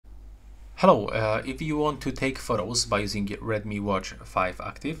Hello, if you want to take photos by using Redmi Watch 5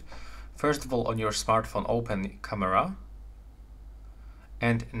 Active, first of all on your smartphone open camera,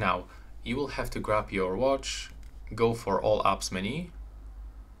 and now you will have to grab your watch, go for all apps menu,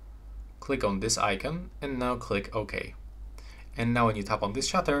 click on this icon and now click OK. And now when you tap on this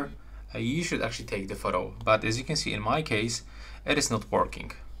shutter, you should actually take the photo, but as you can see in my case it is not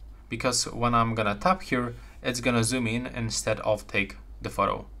working because when I'm gonna tap here it's gonna zoom in instead of take the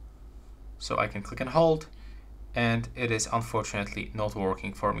photo. So I can click and hold and it is unfortunately not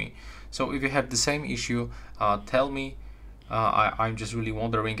working for me. So if you have the same issue, tell me. I'm just really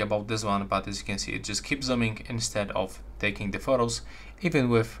wondering about this one, but as you can see it just keeps zooming instead of taking the photos even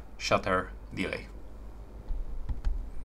with shutter delay.